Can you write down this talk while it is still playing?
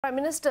Prime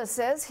Minister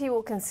says he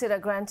will consider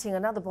granting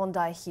another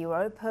Bondi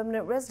hero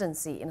permanent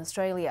residency in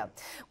Australia.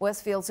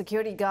 Westfield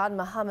security guard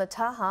Muhammad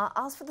Taha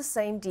asked for the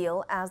same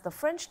deal as the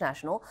French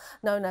national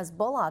known as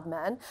Bollard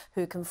Man,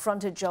 who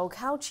confronted Joel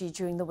Cauchi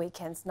during the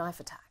weekend's knife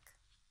attack.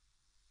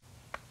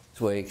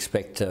 We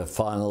expect to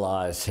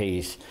finalise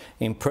his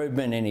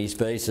improvement in his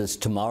visas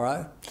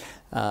tomorrow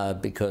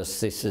because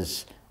this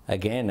is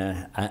again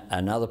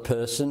another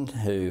person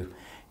who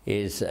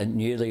is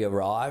newly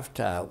arrived,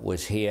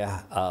 was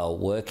here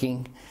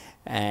working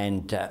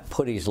and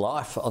put his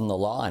life on the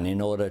line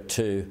in order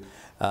to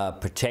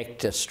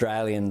protect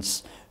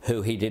Australians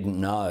who he didn't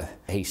know.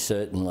 He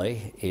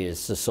certainly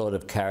is the sort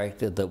of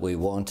character that we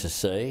want to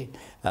see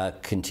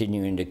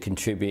continuing to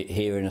contribute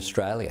here in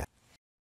Australia.